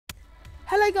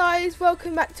Hello guys,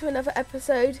 welcome back to another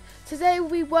episode. Today we'll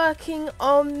be working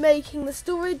on making the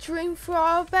storage room for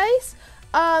our base.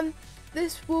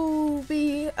 This will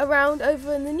be around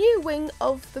over in the new wing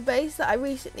of the base that I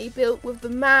recently built with the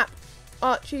map,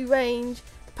 archery range,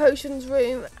 the potions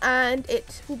room, and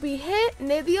it will be here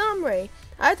near the armory.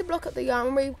 I had to block up the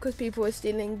armory because people were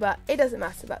stealing, but it doesn't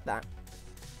matter about that.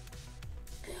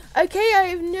 Okay,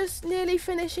 I'm just nearly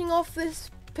finishing off this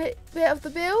bit of the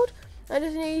build. I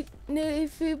just need nearly a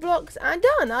few blocks and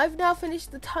done. I've now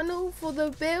finished the tunnel for the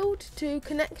build to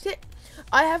connect it.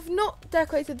 I have not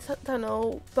decorated the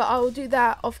tunnel, but I will do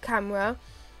that off camera.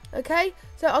 Okay,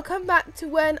 so I'll come back to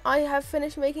when I have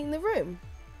finished making the room.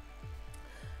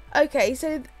 Okay,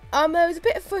 so there was a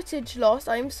bit of footage lost.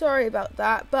 I'm sorry about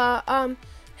that, but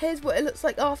here's what it looks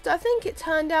like after. I think it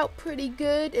turned out pretty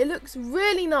good. It looks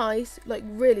really nice, like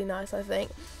really nice. I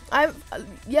think I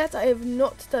have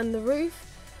not done the roof,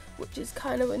 which is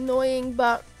kind of annoying,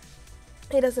 but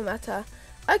it doesn't matter.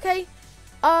 Okay,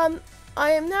 I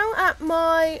am now at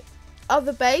my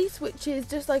other base, which is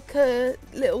just like a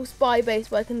little spy base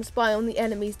where I can spy on the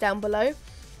enemies down below.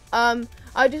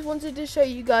 I just wanted to show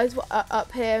you guys what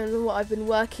up here and what I've been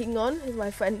working on. Here's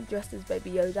my friend dressed as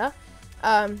Baby Yoda.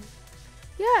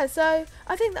 Yeah, so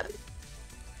I think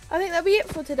that'll be it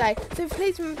for today. So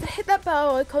please remember to hit that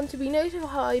bell icon to be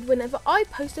notified whenever I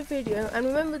post a video, and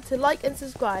remember to like and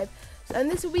subscribe.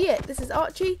 And this will be it. This is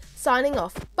Archie signing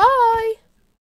off. Bye!